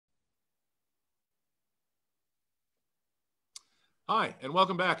Hi, and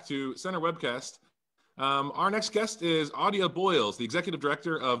welcome back to Center Webcast. Our next guest is Audia Boyles, the Executive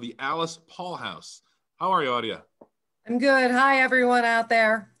Director of the Alice Paul House. How are you, Audia? I'm good. Hi, everyone out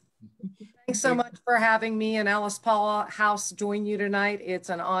there. Thanks so much for having me and Alice Paul House join you tonight. It's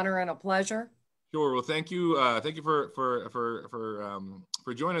an honor and a pleasure. Sure. Well, thank you. Thank you for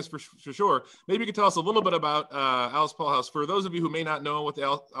joining us for sure. Maybe you could tell us a little bit about Alice Paul House. For those of you who may not know what the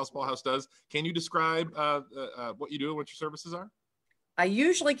Alice Paul House does, can you describe what you do and what your services are? I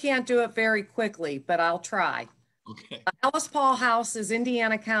usually can't do it very quickly, but I'll try. Okay. Alice Paul House is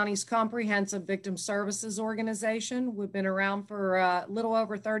Indiana County's comprehensive victim services organization. We've been around for a little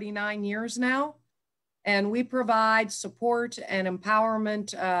over 39 years now, and we provide support and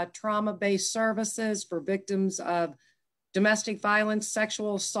empowerment trauma-based services for victims of domestic violence,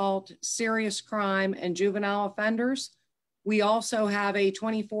 sexual assault, serious crime, and juvenile offenders. We also have a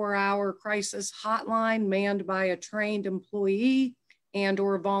 24-hour crisis hotline manned by a trained employee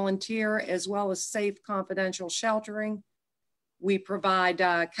and/or volunteer, as well as safe confidential sheltering. We provide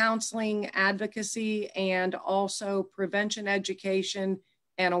counseling, advocacy, and also prevention education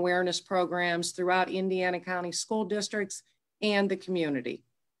and awareness programs throughout Indiana County school districts and the community.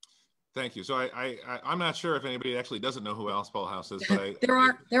 Thank you. So I'm not sure if anybody actually doesn't know who Alice Paul House is, but there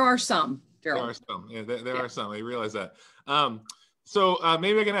are some. There are some. Yeah, there are some. I realize that. So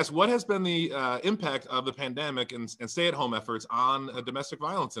maybe I can ask, what has been the impact of the pandemic and stay-at-home efforts on domestic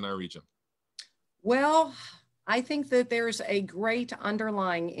violence in our region? Well, I think that there's a great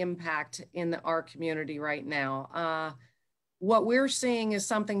underlying impact in our community right now. What we're seeing is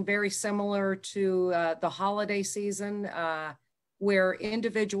something very similar to the holiday season, where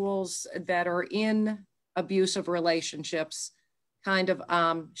individuals that are in abusive relationships kind of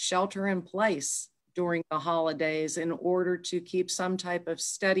shelter in place during the holidays in order to keep some type of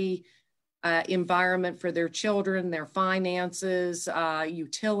steady environment for their children, their finances,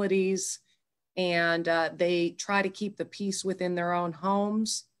 utilities, and they try to keep the peace within their own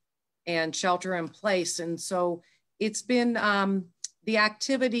homes and shelter in place. And so it's been the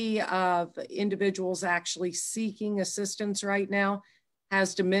activity of individuals actually seeking assistance right now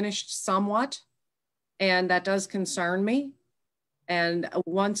has diminished somewhat, and that does concern me. And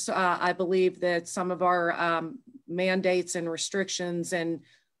once I believe that some of our mandates and restrictions and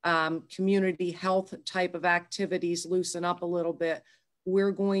community health type of activities loosen up a little bit,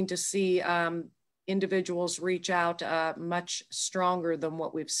 we're going to see individuals reach out much stronger than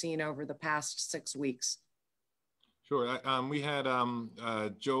what we've seen over the past 6 weeks. Sure. We had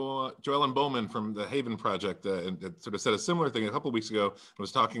Joellen Bowman from the Haven Project that sort of said a similar thing a couple of weeks ago. And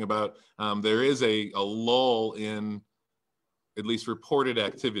was talking about there is a lull in at least reported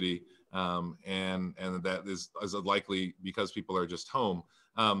activity, and that is likely because people are just home.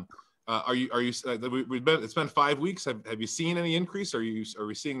 It's been 5 weeks. Have you seen any increase? Are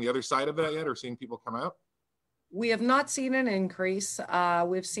we seeing the other side of that yet, or seeing people come out? We have not seen an increase.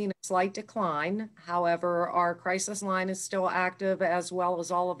 We've seen a slight decline. However, our crisis line is still active, as well as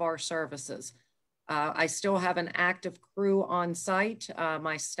all of our services. I still have an active crew on site.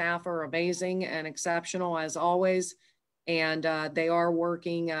 My staff are amazing and exceptional as always, and they are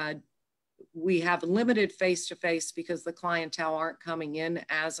working. We have limited face-to-face because the clientele aren't coming in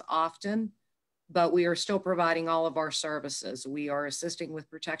as often, but we are still providing all of our services. We are assisting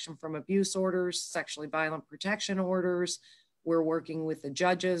with protection from abuse orders, sexually violent protection orders. We're working with the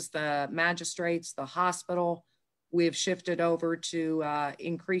judges, the magistrates, the hospital. We've shifted over to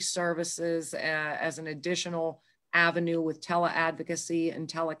increased services as an additional avenue with teleadvocacy and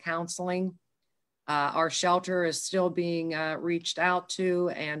telecounseling. Our shelter is still being reached out to,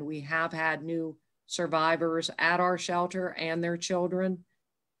 and we have had new survivors at our shelter and their children.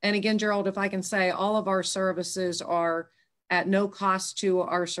 And again, Gerald, if I can say, all of our services are at no cost to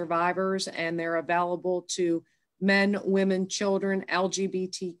our survivors, and they're available to men, women, children,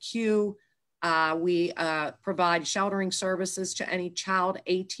 LGBTQ. We provide sheltering services to any child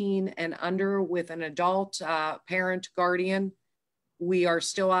 18 and under with an adult parent, guardian. We are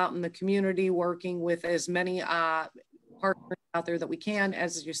still out in the community working with as many partners out there that we can.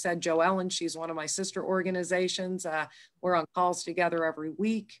 As you said, Joellen, she's one of my sister organizations. We're on calls together every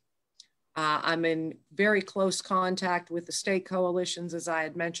week. I'm in very close contact with the state coalitions, as I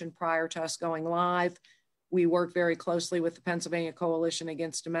had mentioned prior to us going live. We work very closely with the Pennsylvania Coalition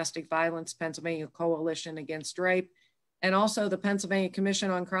Against Domestic Violence, Pennsylvania Coalition Against Rape, and also the Pennsylvania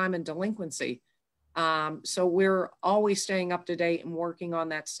Commission on Crime and Delinquency. So we're always staying up to date and working on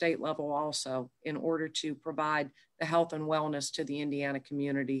that state level also in order to provide the health and wellness to the Indiana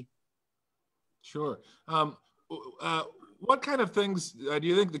community. Sure. What kind of things do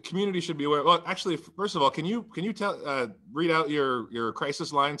you think the community should be aware of? Well, actually, first of all, can you read out your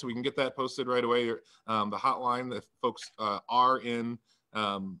crisis line so we can get that posted right away? The hotline if folks are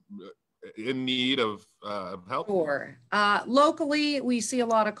um, in need of help. Sure. Locally, we see a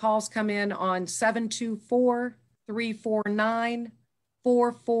lot of calls come in on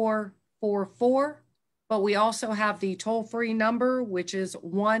 724-349-4444, but we also have the toll-free number, which is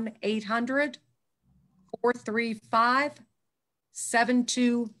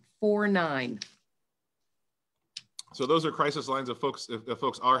 1-800-435-7249. So those are crisis lines if folks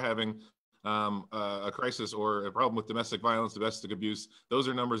are having a crisis or a problem with domestic violence, domestic abuse. Those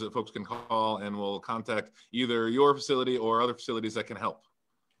are numbers that folks can call and will contact either your facility or other facilities that can help.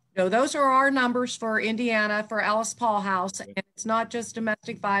 No, those are our numbers for Indiana, for Alice Paul House. And it's not just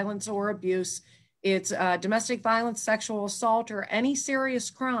domestic violence or abuse. It's domestic violence, sexual assault, or any serious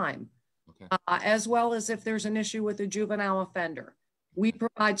crime, as well as if there's an issue with a juvenile offender. We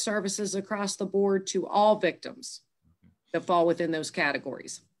provide services across the board to all victims that fall within those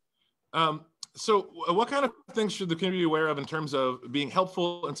categories. So what kind of things should the community be aware of in terms of being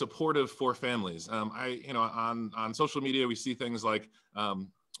helpful and supportive for families? On social media, we see things like,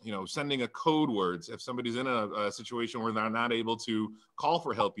 sending a code words. If somebody's in a situation where they're not able to call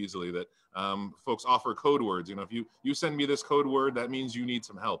for help easily, that folks offer code words. If you send me this code word, that means you need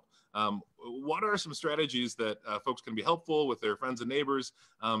some help. What are some strategies that folks can be helpful with their friends and neighbors,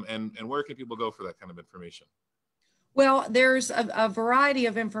 and where can people go for that kind of information? Well, there's a variety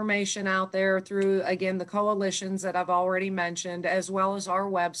of information out there through, again, the coalitions that I've already mentioned, as well as our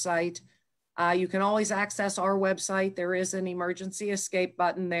website. You can always access our website. There is an emergency escape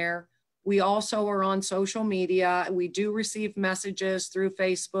button there. We also are on social media. We do receive messages through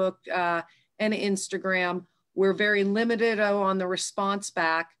Facebook and Instagram. We're very limited on the response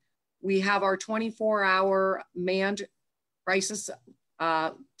back. We have our 24-hour manned crisis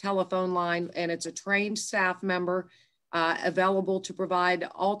telephone line, and it's a trained staff member available to provide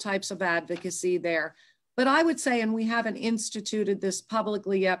all types of advocacy there. But I would say, and we haven't instituted this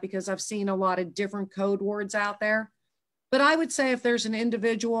publicly yet because I've seen a lot of different code words out there, but I would say if there's an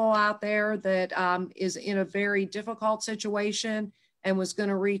individual out there that is in a very difficult situation and was going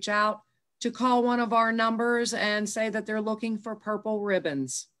to reach out, to call one of our numbers and say that they're looking for purple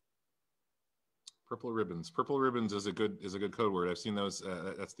ribbons. Purple ribbons. Purple ribbons is a good code word. I've seen those.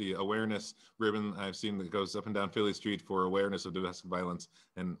 That's the awareness ribbon I've seen that goes up and down Philly Street for awareness of domestic violence,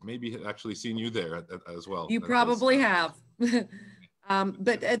 and maybe actually seen you there as well. You probably have.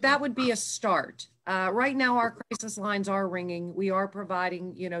 But that would be a start. Right now, our crisis lines are ringing. We are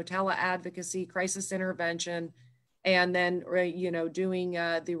providing, tele-advocacy, crisis intervention, and then, doing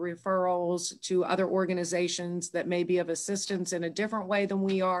the referrals to other organizations that may be of assistance in a different way than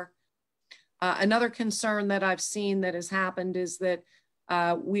we are. Another concern that I've seen that has happened is that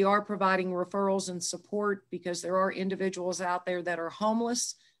we are providing referrals and support because there are individuals out there that are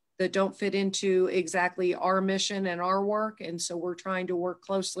homeless that don't fit into exactly our mission and our work. And so we're trying to work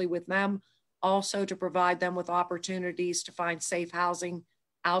closely with them also to provide them with opportunities to find safe housing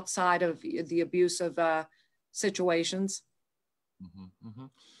outside of the abusive situations. Mm-hmm, mm-hmm.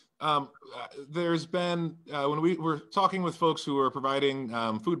 There's been, when we were talking with folks who are providing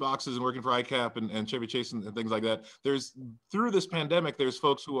food boxes and working for ICAP and Chevy Chase and things like that, through this pandemic, there's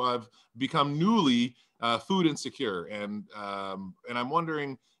folks who have become newly food insecure. And I'm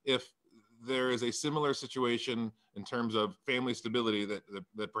wondering if there is a similar situation in terms of family stability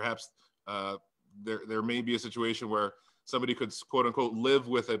that perhaps there may be a situation where somebody could, quote unquote, live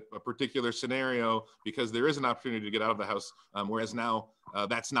with a particular scenario because there is an opportunity to get out of the house, whereas now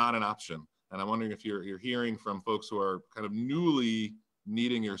that's not an option. And I'm wondering if you're hearing from folks who are kind of newly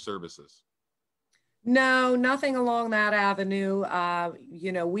needing your services. No, nothing along that avenue.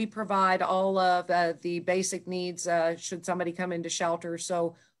 We provide all of the basic needs should somebody come into shelter.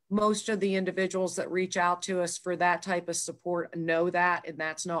 So most of the individuals that reach out to us for that type of support know that, and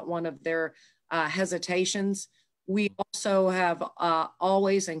that's not one of their hesitations. We also have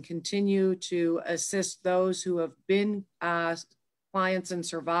always and continue to assist those who have been clients and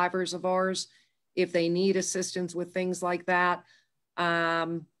survivors of ours if they need assistance with things like that.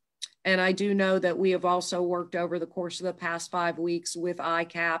 And I do know that we have also worked over the course of the past 5 weeks with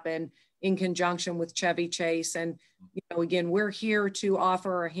ICAP and in conjunction with Chevy Chase. And, again, we're here to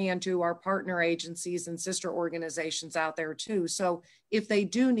offer a hand to our partner agencies and sister organizations out there too. So if they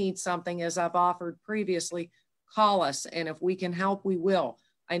do need something, as I've offered previously, call us. And if we can help, we will.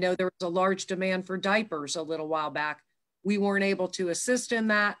 I know there was a large demand for diapers a little while back. We weren't able to assist in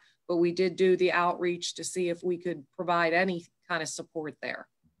that, but we did do the outreach to see if we could provide any kind of support there.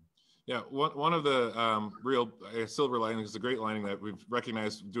 Yeah, one of the real silver linings, the great lining that we've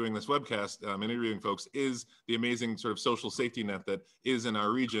recognized doing this webcast, interviewing folks, is the amazing sort of social safety net that is in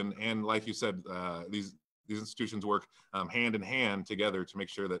our region. And like you said, these institutions work hand in hand together to make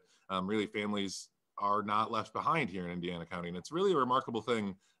sure that really families are not left behind here in Indiana County. And it's really a remarkable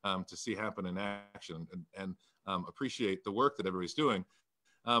thing to see happen in action, and appreciate the work that everybody's doing.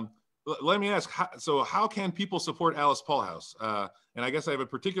 Let me ask, how can people support Alice Paul House? And I guess I have a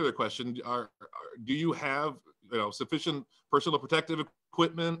particular question. Do you have sufficient personal protective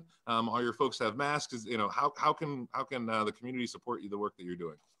equipment? Are your folks have masks? How can the community support the work that you're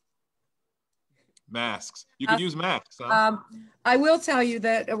doing? Masks. You could use masks. Huh? I will tell you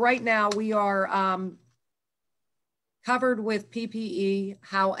that right now we are covered with PPE.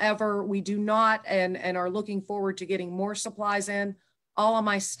 However, we do not and are looking forward to getting more supplies in. All of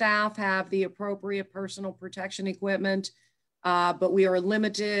my staff have the appropriate personal protection equipment, but we are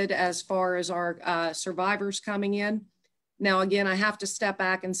limited as far as our survivors coming in. Now, again, I have to step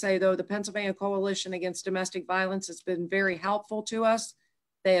back and say, though, the Pennsylvania Coalition Against Domestic Violence has been very helpful to us.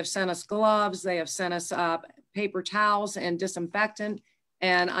 They have sent us gloves, they have sent us paper towels and disinfectant.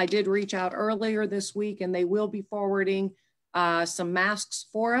 And I did reach out earlier this week, and they will be forwarding some masks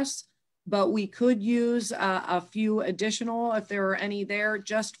for us. But we could use a few additional, if there are any there,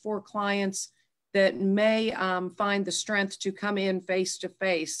 just for clients that may find the strength to come in face to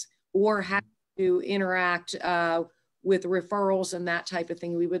face or have to interact with referrals and that type of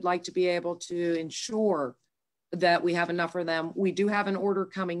thing. We would like to be able to ensure that we have enough for them. We do have an order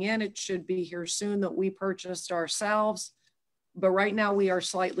coming in. It should be here soon that we purchased ourselves, but right now we are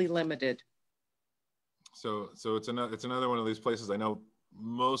slightly limited. So it's another one of these places. I know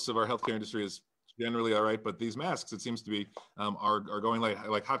most of our healthcare industry is generally all right, but these masks, it seems to be, are going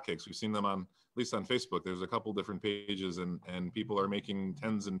like hotcakes. We've seen them at least on Facebook. There's a couple different pages, and people are making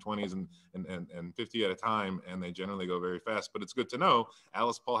 10s and 20s and 50 at a time, and they generally go very fast. But it's good to know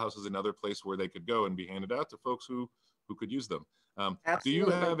Alice Paul House is another place where they could go and be handed out to folks who could use them. Do you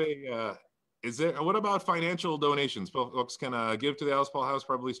have what about financial donations? Folks can give to the Alice Paul House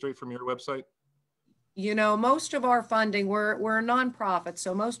probably straight from your website? Most of our funding, we're a nonprofit,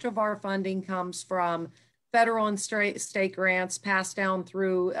 so most of our funding comes from federal and state grants passed down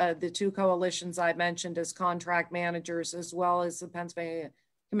through the two coalitions I mentioned as contract managers, as well as the Pennsylvania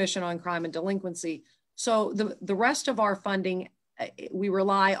Commission on Crime and Delinquency. So the rest of our funding, we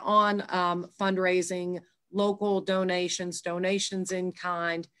rely on fundraising, local donations in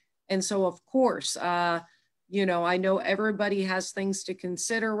kind. And so, of course, I know everybody has things to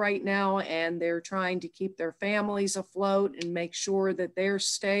consider right now, and they're trying to keep their families afloat and make sure that they're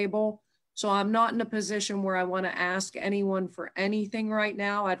stable. So I'm not in a position where I want to ask anyone for anything right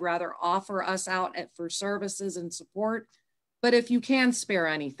now. I'd rather offer us out for services and support. But if you can spare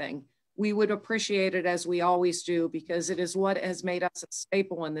anything, we would appreciate it, as we always do, because it is what has made us a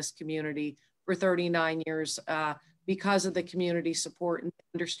staple in this community for 39 years because of the community support and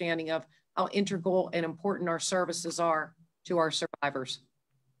understanding of how integral and important our services are to our survivors.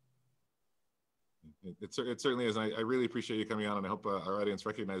 It certainly is. I really appreciate you coming on, and I hope our audience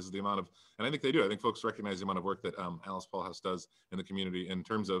recognizes the amount of, and I think they do. I think folks recognize the amount of work that Alice Paul House does in the community in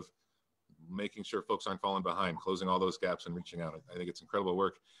terms of making sure folks aren't falling behind, closing all those gaps and reaching out. I think it's incredible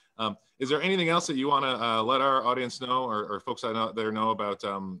work. Is there anything else that you want to let our audience know, or folks out there know about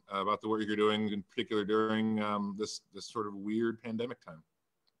the work you're doing, in particular during this sort of weird pandemic time?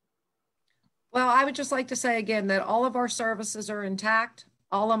 Well, I would just like to say again that all of our services are intact.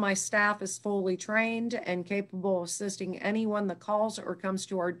 All of my staff is fully trained and capable of assisting anyone that calls or comes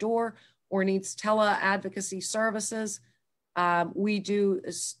to our door or needs tele-advocacy services. We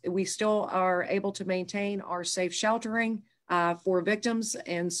still are able to maintain our safe sheltering for victims.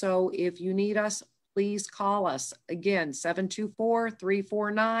 And so if you need us, please call us. Again,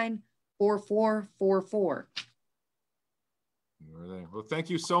 724-349-4444. Well, thank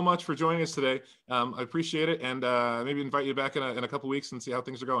you so much for joining us today. I appreciate it, and maybe invite you back in a couple of weeks and see how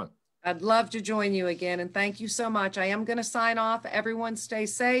things are going. I'd love to join you again, and thank you so much. I am going to sign off. Everyone stay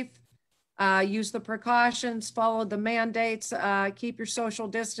safe, use the precautions, follow the mandates, keep your social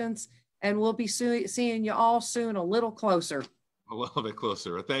distance, and we'll be seeing you all soon a little closer. A little bit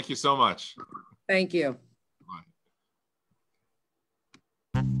closer. Well, thank you so much. Thank you.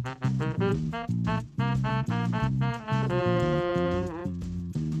 Bye.